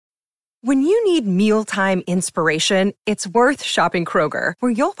When you need mealtime inspiration, it's worth shopping Kroger,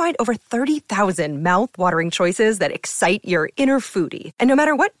 where you'll find over 30,000 mouth-watering choices that excite your inner foodie. And no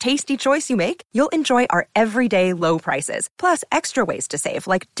matter what tasty choice you make, you'll enjoy our everyday low prices, plus extra ways to save,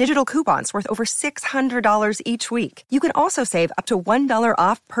 like digital coupons worth over $600 each week. You can also save up to $1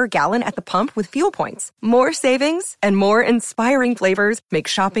 off per gallon at the pump with fuel points. More savings and more inspiring flavors make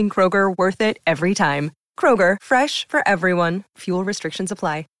shopping Kroger worth it every time. Kroger, fresh for everyone. Fuel restrictions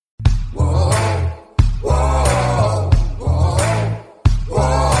apply.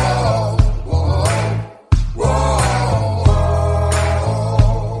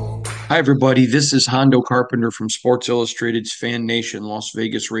 Hi, everybody. This is Hondo Carpenter from Sports Illustrated's Fan Nation Las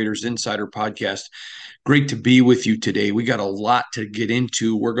Vegas Raiders Insider Podcast. Great to be with you today. We got a lot to get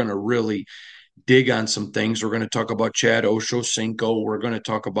into. We're going to really dig on some things. We're going to talk about Chad Ochocinco. We're going to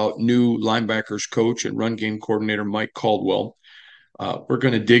talk about new linebackers coach and run game coordinator Mike Caldwell. We're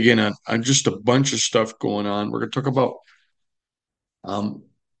going to dig in on just a bunch of stuff going on. We're going to talk about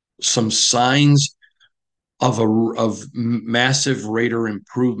some signs of massive Raider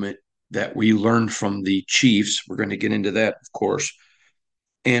improvement that we learned from the Chiefs. We're going to get into that, of course.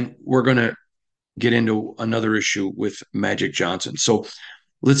 And we're going to get into another issue with Magic Johnson. So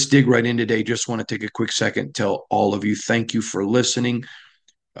let's dig right in today. Just want to take a quick second to tell all of you, thank you for listening,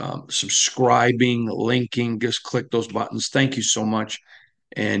 subscribing, linking, just click those buttons. Thank you so much.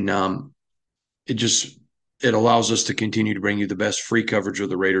 And it allows us to continue to bring you the best free coverage of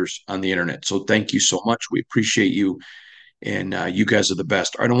the Raiders on the internet. So thank you so much. We appreciate you. And you guys are the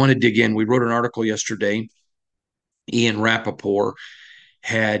best. I don't want to dig in. We wrote an article yesterday. Ian Rappaport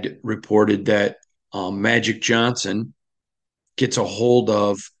had reported that Magic Johnson gets a hold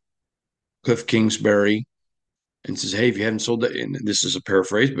of Cliff Kingsbury and says, hey, if you haven't sold that, and this is a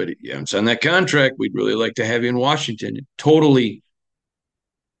paraphrase, but you haven't signed that contract, we'd really like to have you in Washington. It totally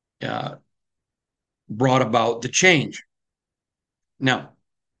brought about the change. Now,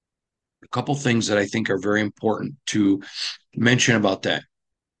 a couple things that I think are very important to mention about that.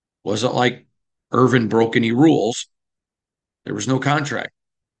 Wasn't like Earvin broke any rules. There was no contract,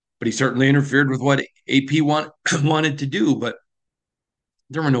 but he certainly interfered with what AP wanted to do, but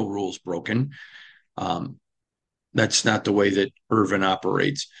there were no rules broken. That's not the way that Earvin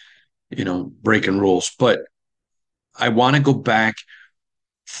operates, breaking rules. But I want to go back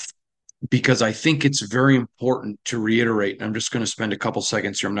because I think it's very important to reiterate. And I'm just going to spend a couple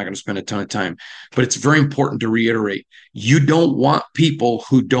seconds here. I'm not going to spend a ton of time, but it's very important to reiterate. You don't want people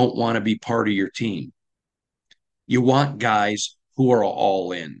who don't want to be part of your team. You want guys who are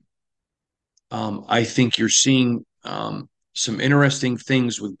all in. I think you're seeing some interesting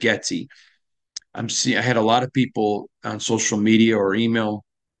things with Getsy. I had a lot of people on social media or email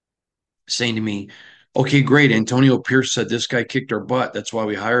saying to me, okay, great. Antonio Pierce said this guy kicked our butt. That's why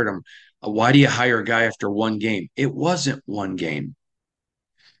we hired him. Why do you hire a guy after one game? It wasn't one game.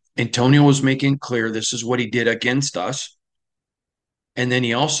 Antonio was making clear this is what he did against us. And then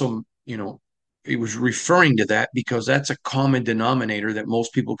he also, he was referring to that because that's a common denominator that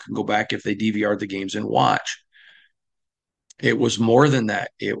most people can go back if they DVR the games and watch. It was more than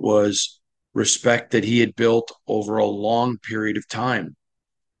that. It was respect that he had built over a long period of time.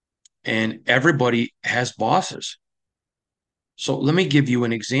 And everybody has bosses. So let me give you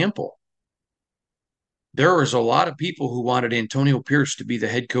an example. There was a lot of people who wanted Antonio Pierce to be the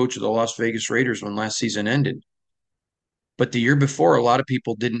head coach of the Las Vegas Raiders when last season ended. But the year before, a lot of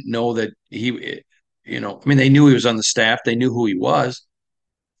people didn't know that they knew he was on the staff. They knew who he was,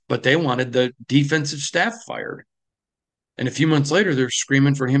 but they wanted the defensive staff fired. And a few months later, they're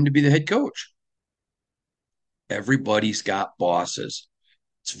screaming for him to be the head coach. Everybody's got bosses.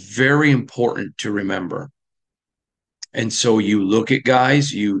 It's very important to remember. And so you look at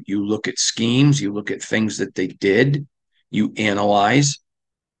guys, you look at schemes, you look at things that they did, you analyze,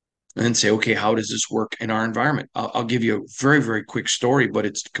 and then say, okay, how does this work in our environment? I'll give you a very, very quick story, but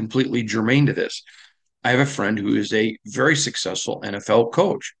it's completely germane to this. I have a friend who is a very successful NFL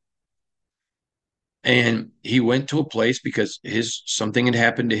coach. And he went to a place because something had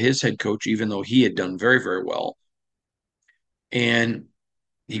happened to his head coach, even though he had done very, very well. And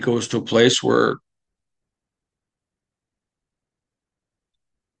he goes to a place where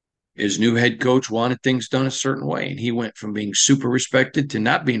his new head coach wanted things done a certain way. And he went from being super respected to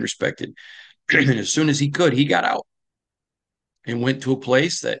not being respected. And as soon as he could, he got out and went to a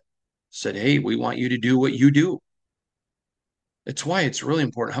place that said, hey, we want you to do what you do. That's why it's really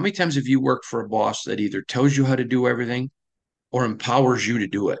important. How many times have you worked for a boss that either tells you how to do everything or empowers you to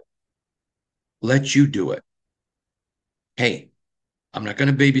do it? Let you do it. Hey, I'm not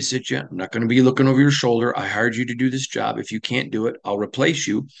going to babysit you. I'm not going to be looking over your shoulder. I hired you to do this job. If you can't do it, I'll replace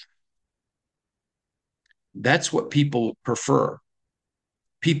you. That's what people prefer.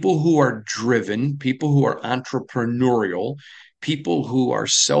 People who are driven, people who are entrepreneurial, people who are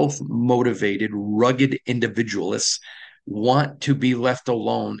self motivated, rugged individualists want to be left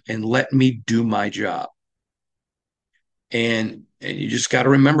alone and let me do my job. And you just got to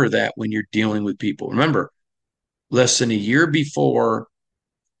remember that when you're dealing with people. Remember, less than a year before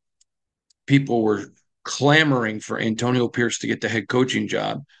people were clamoring for Antonio Pierce to get the head coaching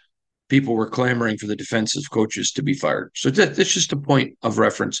job, people were clamoring for the defensive coaches to be fired. So that's just a point of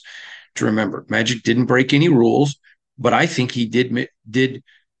reference to remember. Magic didn't break any rules, but I think he did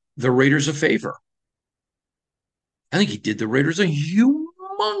the Raiders a favor. I think he did the Raiders a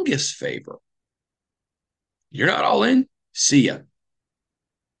humongous favor. You're not all in? See ya.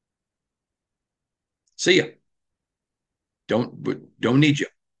 See ya. Don't need you.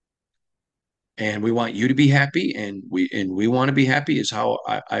 And we want you to be happy, and we want to be happy is how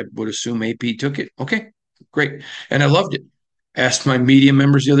I would assume AP took it. Okay, great. And I loved it. Asked my media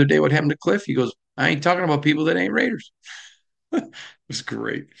members the other day what happened to Cliff. He goes, I ain't talking about people that ain't Raiders. It was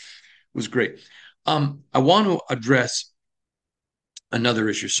great. It was great. I want to address another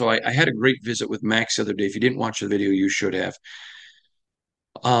issue. So I had a great visit with Max the other day. If you didn't watch the video, you should have.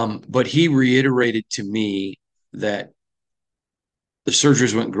 But he reiterated to me that the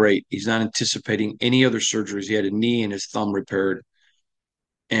surgeries went great. He's not anticipating any other surgeries. He had a knee and his thumb repaired,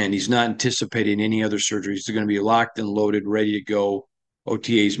 and he's not anticipating any other surgeries. They're going to be locked and loaded, ready to go.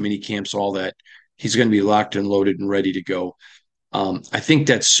 OTAs, mini camps, all that. He's going to be locked and loaded and ready to go. I think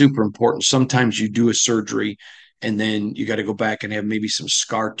that's super important. Sometimes you do a surgery and then you got to go back and have maybe some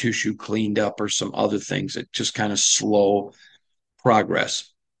scar tissue cleaned up or some other things that just kind of slow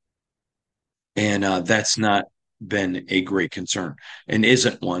progress. And that's not been a great concern and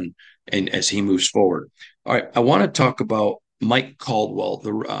isn't one. And as he moves forward, all right, I want to talk about Mike Caldwell.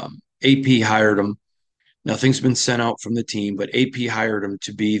 The AP hired him. Nothing's been sent out from the team, but AP hired him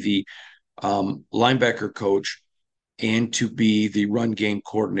to be the linebacker coach and to be the run game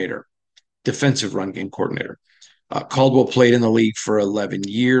coordinator, defensive run game coordinator. Caldwell played in the league for 11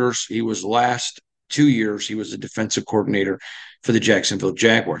 years. He was last 2 years, he was a defensive coordinator for the Jacksonville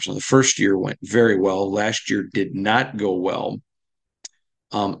Jaguars. Now, the first year went very well. Last year did not go well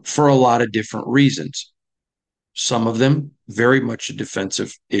for a lot of different reasons. Some of them very much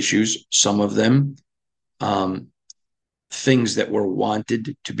defensive issues. Some of them things that were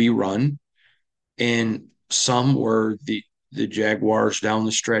wanted to be run, and some were the Jaguars down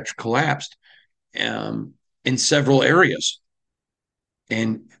the stretch collapsed in several areas.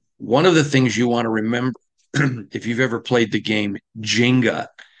 And one of the things you want to remember, if you've ever played the game Jenga,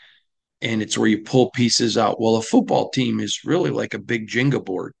 and it's where you pull pieces out. Well, a football team is really like a big Jenga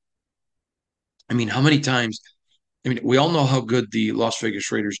board. I mean, how many times? I mean, we all know how good the Las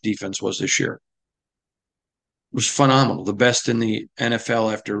Vegas Raiders defense was this year. It was phenomenal, the best in the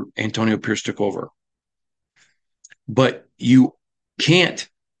NFL after Antonio Pierce took over. But you can't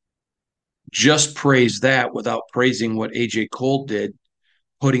just praise that without praising what AJ Cole did,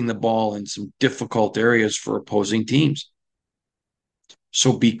 putting the ball in some difficult areas for opposing teams.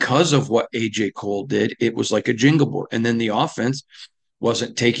 So because of what AJ Cole did, it was like a jingle board. And then the offense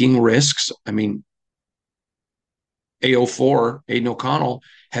wasn't taking risks. I mean, AO4, Aiden O'Connell,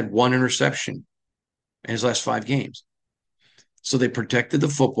 had one interception in his last 5 games. So they protected the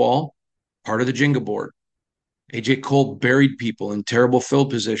football, part of the jingle board. AJ Cole buried people in terrible field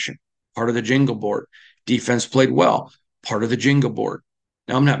position, part of the jingle board. Defense played well, part of the jingle board.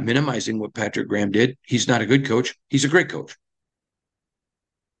 Now, I'm not minimizing what Patrick Graham did. He's not a good coach. He's a great coach.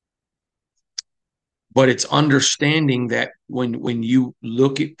 But it's understanding that when you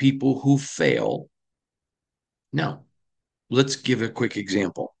look at people who fail, now, let's give a quick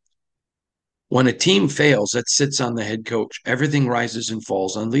example. When a team fails, that sits on the head coach. Everything rises and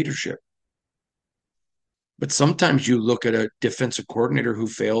falls on leadership. But sometimes you look at a defensive coordinator who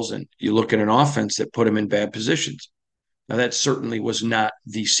fails and you look at an offense that put him in bad positions. Now, that certainly was not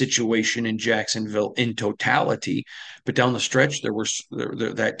the situation in Jacksonville in totality, but down the stretch,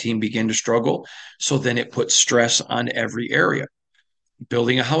 that team began to struggle. So then it put stress on every area.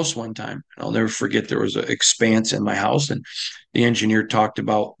 Building a house one time, I'll never forget, there was an expanse in my house, and the engineer talked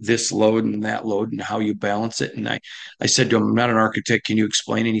about this load and that load and how you balance it. And I said to him, I'm not an architect. Can you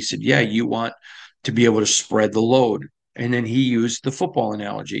explain it? And he said, yeah, you want to be able to spread the load. And then he used the football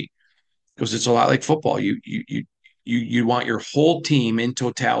analogy because it's a lot like football. You want your whole team in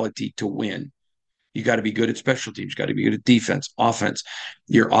totality to win. You got to be good at special teams. You got to be good at defense, offense.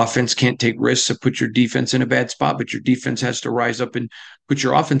 Your offense can't take risks to put your defense in a bad spot, but your defense has to rise up and put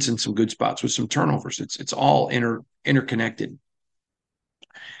your offense in some good spots with some turnovers. It's all interconnected.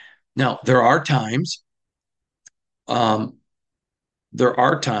 Now, there are times Um, there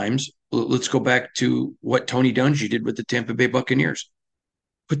are times, let's go back to what Tony Dungy did with the Tampa Bay Buccaneers.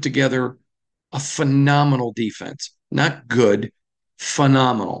 Put together a phenomenal defense. Not good,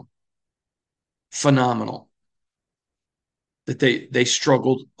 phenomenal. Phenomenal. That they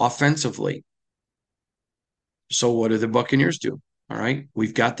struggled offensively. So what do the Buccaneers do? All right,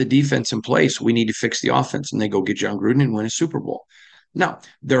 we've got the defense in place. We need to fix the offense, and they go get John Gruden and win a Super Bowl. Now,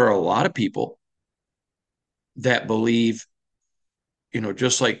 there are a lot of people that believe,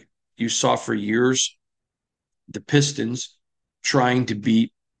 just like you saw for years, the Pistons trying to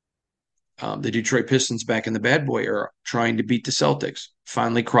beat the Detroit Pistons back in the bad boy era, trying to beat the Celtics,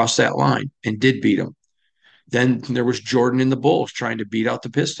 finally crossed that line and did beat them. Then there was Jordan and the Bulls trying to beat out the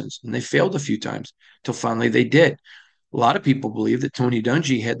Pistons, and they failed a few times till finally they did. A lot of people believe that Tony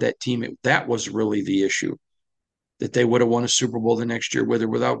Dungy had that team. That was really the issue, that they would have won a Super Bowl the next year with or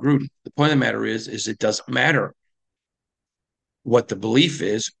without Gruden. The point of the matter is it doesn't matter what the belief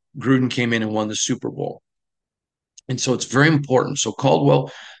is. Gruden came in and won the Super Bowl. And so it's very important. So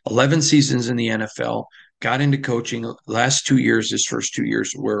Caldwell, 11 seasons in the NFL, got into coaching. Last 2 years, his first 2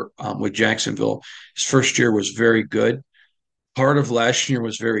 years were with Jacksonville. His first year was very good. Part of last year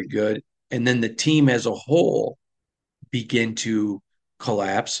was very good. And then the team as a whole began to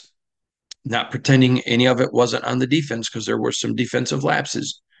collapse, not pretending any of it wasn't on the defense because there were some defensive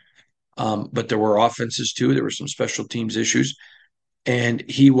lapses. But there were offenses too. There were some special teams issues. And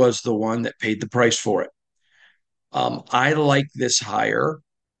he was the one that paid the price for it. I like this hire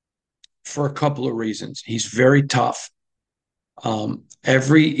for a couple of reasons. He's very tough.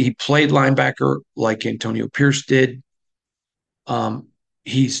 He played linebacker like Antonio Pierce did.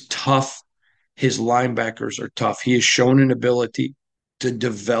 He's tough. His linebackers are tough. He has shown an ability to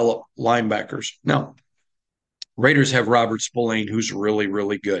develop linebackers. Now, Raiders have Robert Spillane, who's really,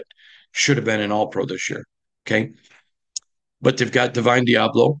 really good. Should have been an All-Pro this year. Okay. But they've got Divine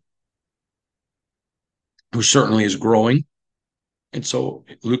Diablo, who certainly is growing. And so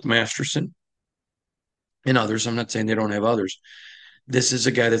Luke Masterson and others. I'm not saying they don't have others. This is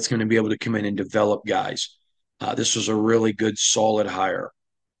a guy that's going to be able to come in and develop guys. This was a really good, solid hire.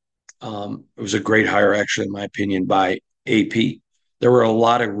 It was a great hire, actually, in my opinion, by AP. There were a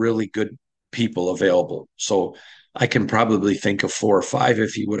lot of really good people available. So I can probably think of 4 or 5.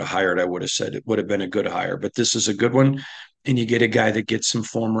 If he would have hired, I would have said it would have been a good hire. But this is a good one. And you get a guy that gets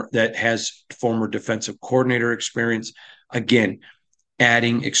that has former defensive coordinator experience. Again,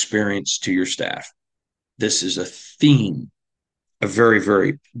 adding experience to your staff. This is a theme, a very,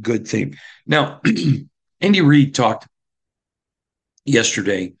 very good theme. Now, Andy Reid talked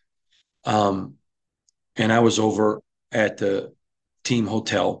yesterday, and I was over at the team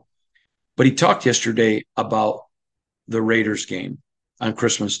hotel, but he talked yesterday about the Raiders game on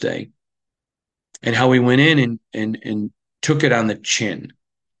Christmas Day and how he went in and took it on the chin,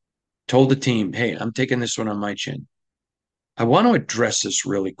 told the team, hey, I'm taking this one on my chin. I want to address this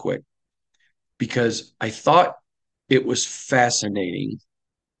really quick because I thought it was fascinating,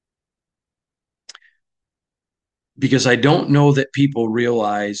 because I don't know that people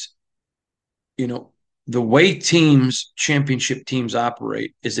realize, the way championship teams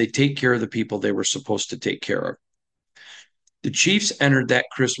operate is they take care of the people they were supposed to take care of. The Chiefs entered that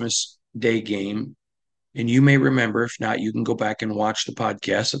Christmas Day game, and you may remember, if not, you can go back and watch the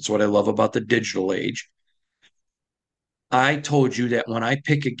podcast. That's what I love about the digital age. I told you that when I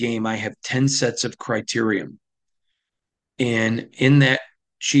pick a game, I have 10 sets of criterion. And in that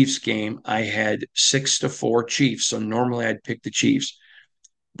Chiefs game, I had 6-4 Chiefs. So normally I'd pick the Chiefs.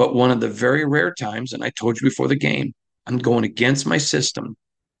 But one of the very rare times, and I told you before the game, I'm going against my system.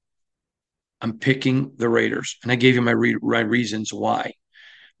 I'm picking the Raiders. And I gave you my reasons why.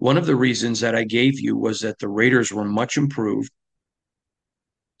 One of the reasons that I gave you was that the Raiders were much improved,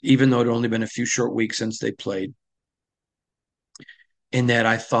 even though it had only been a few short weeks since they played. And that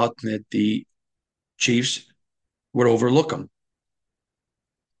I thought that the Chiefs would overlook them.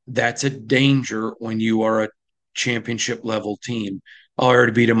 That's a danger when you are a championship level team. Oh, I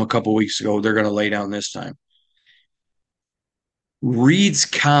already beat them a couple weeks ago. They're going to lay down this time. Reid's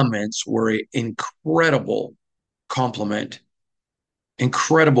comments were an incredible compliment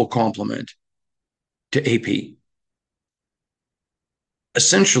to AP.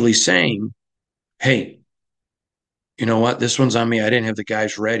 Essentially saying, hey, you know what? This one's on me. I didn't have the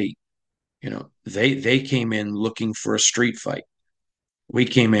guys ready. They came in looking for a street fight. We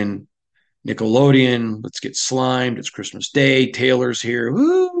came in Nickelodeon. Let's get slimed. It's Christmas Day. Taylor's here.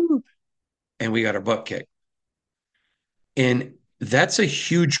 Woo! And we got our butt kicked. And that's a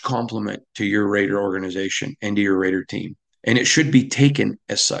huge compliment to your Raider organization and to your Raider team. And it should be taken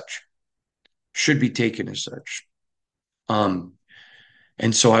as such. Um,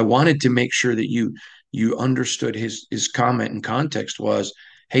 and so I wanted to make sure that you understood his comment and context was,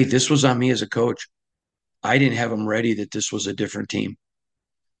 hey, this was on me as a coach. I didn't have him ready that this was a different team.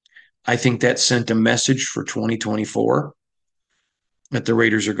 I think that sent a message for 2024 that the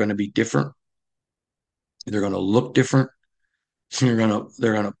Raiders are going to be different. They're going to look different. They're going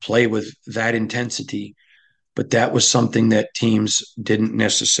to play with that intensity, but that was something that teams didn't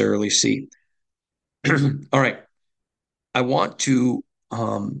necessarily see. All right, I want to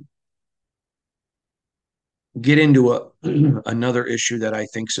get into another issue that I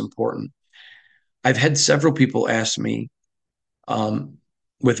think is important. I've had several people ask me, um,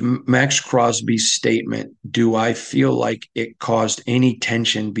 with Max Crosby's statement, do I feel like it caused any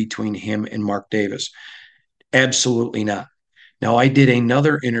tension between him and Mark Davis? Absolutely not. Now, I did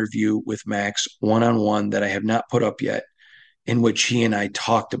another interview with Max one-on-one that I have not put up yet, in which he and I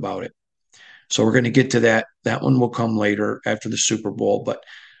talked about it. So we're going to get to that. That one will come later after the Super Bowl. But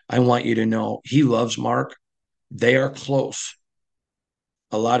I want you to know he loves Mark. They are close.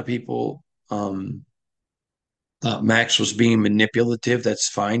 A lot of people thought Max was being manipulative. That's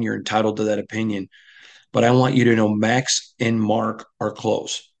fine. You're entitled to that opinion. But I want you to know Max and Mark are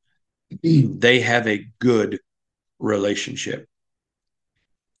close. They have a good relationship,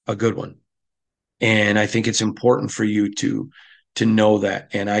 a good one. And I think it's important for you to know that.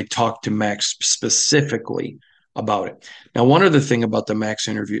 And I talked to Max specifically about it. Now, one other thing about the Max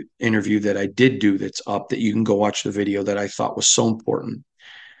interview that I did do that's up that you can go watch the video that I thought was so important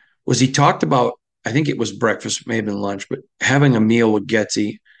was he talked about, I think it was breakfast, maybe lunch, but having a meal with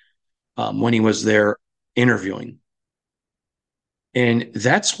Getsy when he was there interviewing. And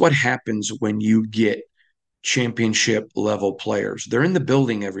that's what happens when you get championship level players. They're in the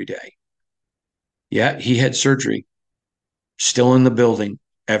building every day. Yeah, he had surgery, still in the building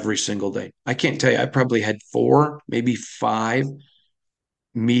every single day. I can't tell you, I probably had 4, maybe 5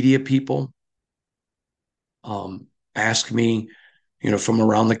 media people ask me, from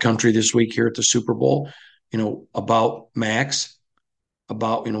around the country this week here at the Super Bowl, about Max,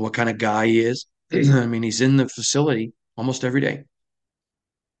 about, what kind of guy he is. I mean, he's in the facility almost every day.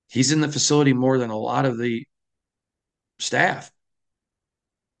 He's in the facility more than a lot of the staff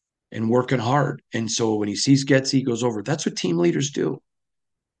and working hard. And so when he sees Getsy, he goes over. That's what team leaders do.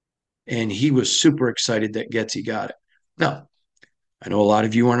 And he was super excited that Getsy got it. Now, I know a lot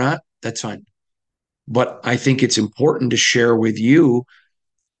of you are not. That's fine. But I think it's important to share with you,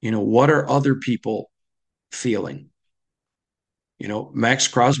 what are other people feeling? Max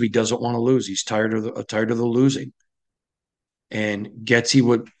Crosby doesn't want to lose. He's tired of the losing. And Getsy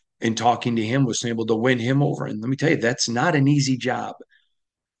would, in talking to him, was able to win him over. And let me tell you, that's not an easy job.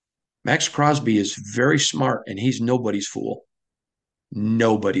 Max Crosby is very smart, and he's nobody's fool.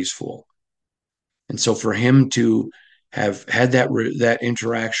 Nobody's fool. And so for him to have had that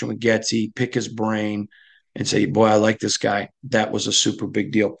interaction with Getsy, pick his brain, and say, "Boy, I like this guy," that was a super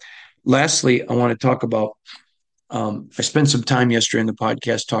big deal. Lastly, I want to talk about. I spent some time yesterday in the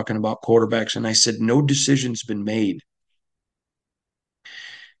podcast talking about quarterbacks, and I said no decision's been made.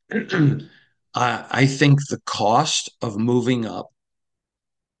 I think the cost of moving up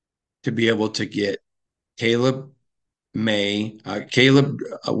to be able to get Caleb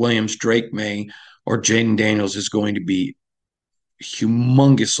Williams, Drake May, or Jaden Daniels is going to be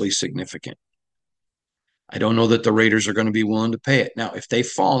humongously significant. I don't know that the Raiders are going to be willing to pay it. Now, if they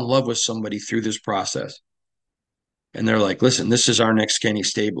fall in love with somebody through this process and they're like, listen, this is our next Kenny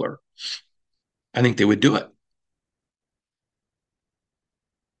Stabler, I think they would do it.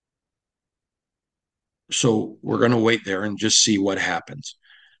 So we're going to wait there and just see what happens.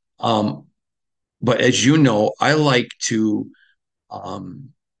 But as you know, I like to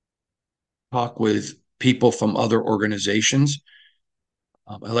talk with people from other organizations.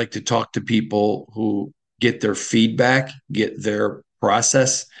 I like to talk to people who get their feedback, get their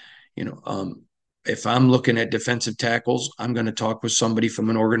process. If I'm looking at defensive tackles, I'm going to talk with somebody from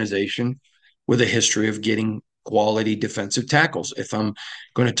an organization with a history of getting quality defensive tackles. If I'm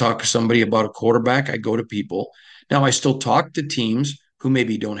going to talk to somebody about a quarterback, I go to people. Now, I still talk to teams who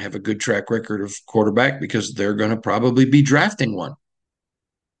maybe don't have a good track record of quarterback because they're going to probably be drafting one.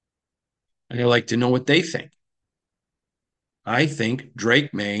 And I like to know what they think. I think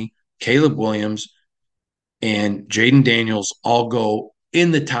Drake May, Caleb Williams, and Jaden Daniels all go in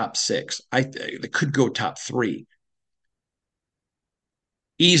the top 6. They could go top 3.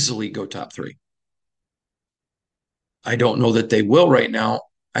 Easily go top 3. I don't know that they will right now.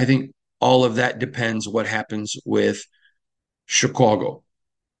 I think all of that depends what happens with Chicago.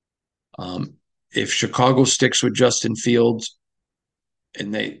 If Chicago sticks with Justin Fields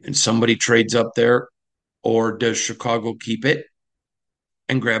and somebody trades up there, or does Chicago keep it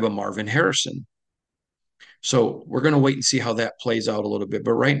and grab a Marvin Harrison? So we're going to wait and see how that plays out a little bit.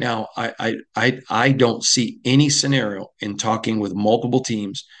 But right now, I don't see any scenario in talking with multiple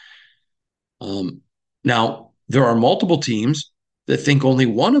teams. Now there are multiple teams that think only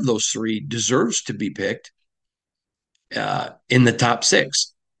one of those three deserves to be picked in the top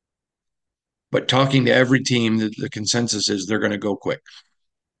six. But talking to every team, the consensus is they're going to go quick.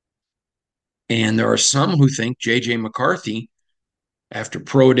 And there are some who think J.J. McCarthy, after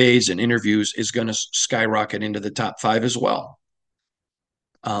pro days and interviews, is going to skyrocket into the top five as well.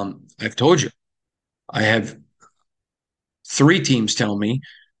 I've told you, I have three teams tell me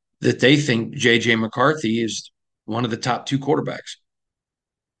that they think J.J. McCarthy is one of the top two quarterbacks.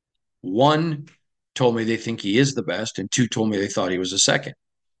 One told me they think he is the best, and two told me they thought he was a second.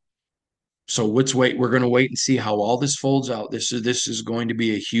 So let's wait. We're going to wait and see how all this folds out. This is going to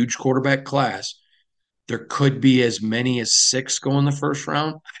be a huge quarterback class. There could be as many as six go in the first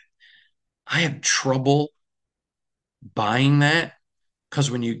round. I have trouble buying that because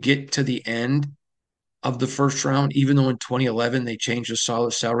when you get to the end of the first round, even though in 2011 they changed the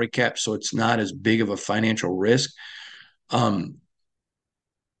solid salary cap, so it's not as big of a financial risk. Um,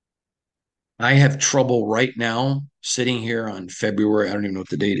 I have trouble right now sitting here on February, I don't even know what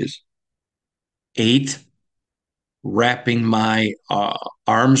the date is, 8th, wrapping my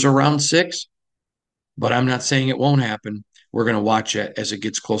arms around six, but I'm not saying it won't happen. We're going to watch it as it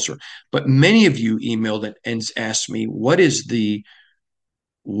gets closer. But many of you emailed and asked me, what is the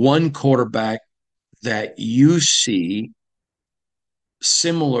one quarterback that you see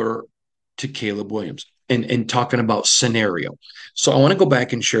similar to Caleb Williams and talking about scenario. So I want to go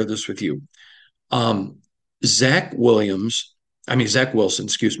back and share this with you. Um, Zach Williams, I mean, Zach Wilson,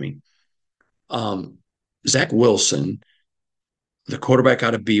 excuse me. Um, Zach Wilson, the quarterback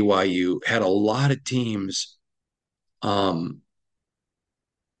out of BYU, had a lot of teams um,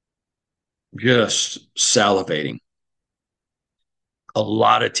 just salivating. A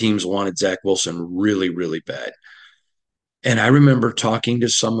lot of teams wanted Zach Wilson really, really bad. And I remember talking to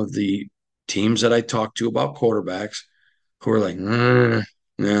some of the teams that I talked to about quarterbacks who were like,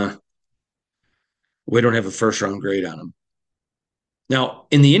 nah, we don't have a first round grade on him. Now,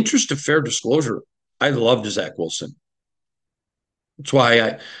 in the interest of fair disclosure, I loved Zach Wilson. That's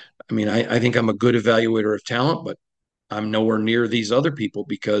why I think I'm a good evaluator of talent, but I'm nowhere near these other people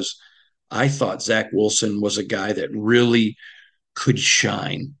because I thought Zach Wilson was a guy that really could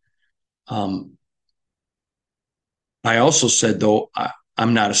shine. Um, I also said, though,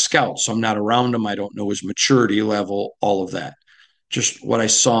 I'm not a scout, so I'm not around him. I don't know his maturity level, all of that. Just what I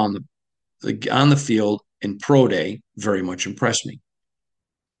saw on the field in pro day very much impressed me.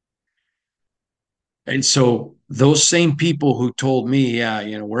 And so those same people who told me,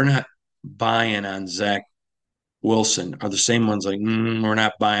 yeah, we're not buying on Zach Wilson are the same ones like, we're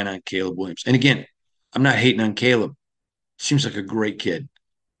not buying on Caleb Williams. And again, I'm not hating on Caleb. Seems like a great kid.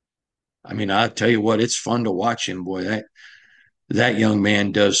 I mean, I'll tell you what, it's fun to watch him, boy. That young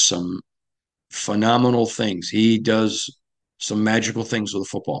man does some phenomenal things. He does some magical things with the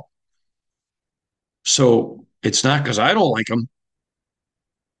football. So it's not because I don't like him.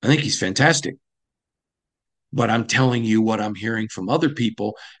 I think he's fantastic. But I'm telling you what I'm hearing from other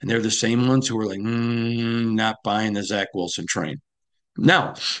people, and they're the same ones who are like, not buying the Zach Wilson train.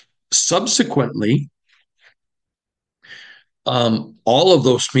 Now, subsequently, all of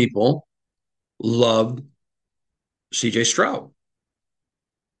those people loved CJ Stroud.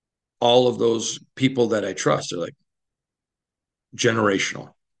 All of those people that I trust are like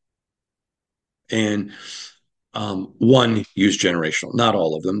generational. And one used generational, not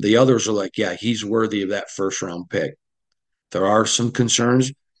all of them. The others are like, yeah, he's worthy of that first round pick. There are some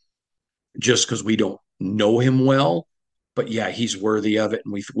concerns just because we don't know him well, but yeah, he's worthy of it,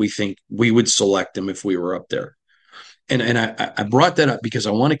 and we think we would select him if we were up there. And I brought that up because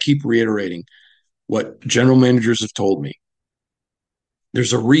I want to keep reiterating what general managers have told me.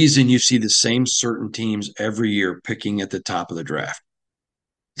 There's a reason you see the same certain teams every year picking at the top of the draft.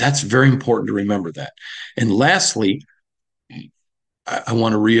 That's very important to remember that. And lastly, I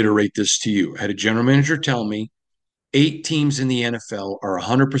want to reiterate this to you. I had a general manager tell me 8 teams in the NFL are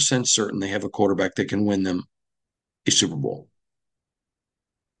 100% certain they have a quarterback that can win them a Super Bowl.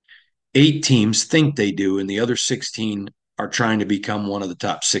 8 teams think they do, and the other 16 are trying to become one of the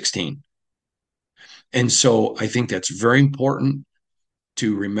top 16. And so I think that's very important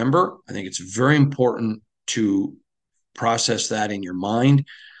to remember. I think it's very important to process that in your mind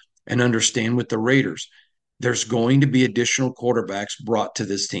and understand with the Raiders, there's going to be additional quarterbacks brought to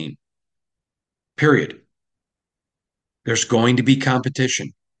this team. Period. There's going to be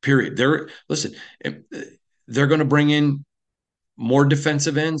competition. period. They're going to bring in more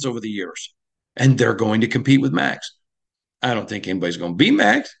defensive ends over the years, and they're going to compete with Max. I don't think anybody's going to beat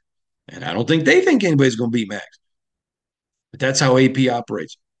Max, and I don't think they think anybody's going to beat Max. But that's how AP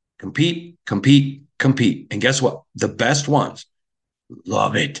operates. Compete, compete, compete. And guess what? The best ones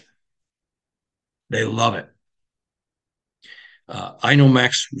love it. They love it. I know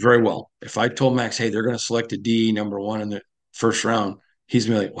Max very well. If I told Max, hey, they're going to select a D number 1 in the first round, he's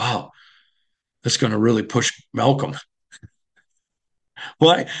going to be like, wow, that's going to really push Malcolm.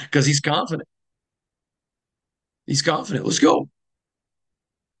 Why? Because he's confident. He's confident. Let's go.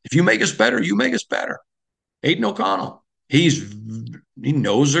 If you make us better, you make us better. Aiden O'Connell, he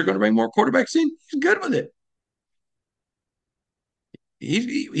knows they're going to bring more quarterbacks in. He's good with it.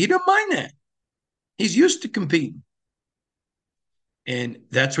 He don't mind that. He's used to competing. And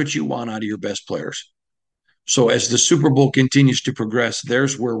that's what you want out of your best players. So as the Super Bowl continues to progress,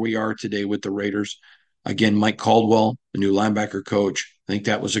 there's where we are today with the Raiders. Again, Mike Caldwell, the new linebacker coach, I think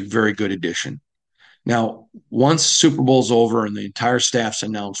that was a very good addition. Now, once Super Bowl's over and the entire staff's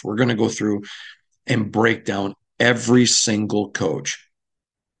announced, we're going to go through and break down every single coach,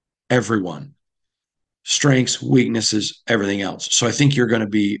 everyone, strengths, weaknesses, everything else. So I think you're going to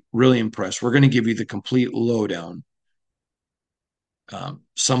be really impressed. We're going to give you the complete lowdown.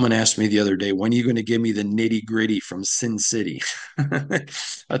 Someone asked me the other day, when are you going to give me the nitty gritty from Sin City?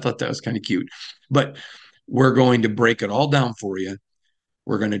 I thought that was kind of cute, but we're going to break it all down for you.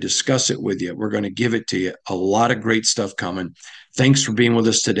 We're going to discuss it with you. We're going to give it to you. A lot of great stuff coming. Thanks for being with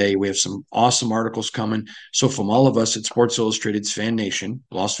us today. We have some awesome articles coming. So from all of us at Sports Illustrated's Fan Nation,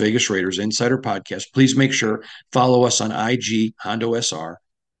 Las Vegas Raiders Insider Podcast, please make sure follow us on IG, Hondo SR.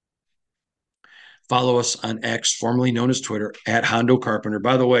 Follow us on X, formerly known as Twitter, at Hondo Carpenter.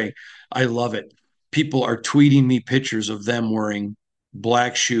 By the way, I love it. People are tweeting me pictures of them wearing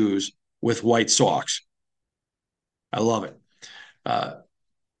black shoes with white socks. I love it.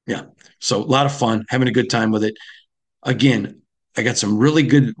 Yeah. So a lot of fun, having a good time with it. Again, I got some really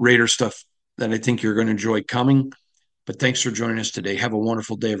good Raider stuff that I think you're going to enjoy coming. But thanks for joining us today. Have a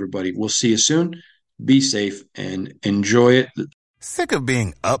wonderful day, everybody. We'll see you soon. Be safe and enjoy it. Sick of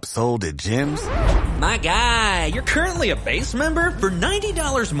being upsold at gyms? My guy, you're currently a base member. For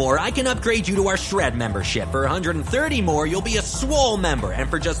 $90 more, I can upgrade you to our Shred membership. For $130 more, you'll be a Swole member. And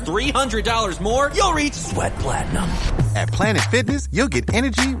for just $300 more, you'll reach Sweat Platinum. At Planet Fitness, you'll get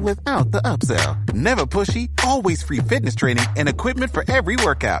energy without the upsell. Never pushy, always free fitness training and equipment for every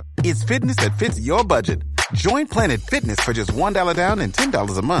workout. It's fitness that fits your budget. Join Planet Fitness for just $1 down and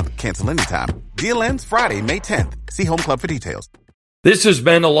 $10 a month. Cancel anytime. Deal ends Friday, May 10th. See Home Club for details. This has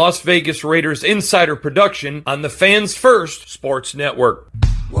been a Las Vegas Raiders Insider production on the Fans First Sports Network.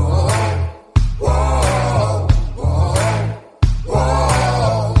 Whoa, whoa, whoa,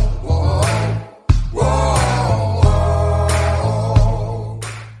 whoa, whoa, whoa.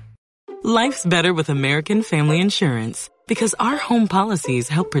 Life's better with American Family Insurance because our home policies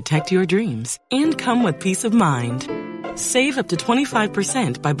help protect your dreams and come with peace of mind. Save up to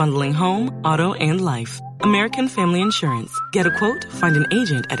 25% by bundling home, auto, and life. American Family Insurance. Get a quote, find an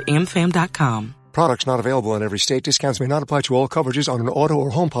agent at amfam.com. Products not available in every state. Discounts may not apply to all coverages on an auto or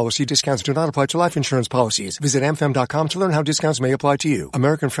home policy. Discounts do not apply to life insurance policies. Visit amfam.com to learn how discounts may apply to you.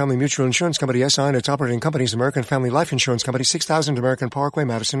 American Family Mutual Insurance Company, SI, and its operating companies, American Family Life Insurance Company, 6000 American Parkway,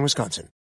 Madison, Wisconsin.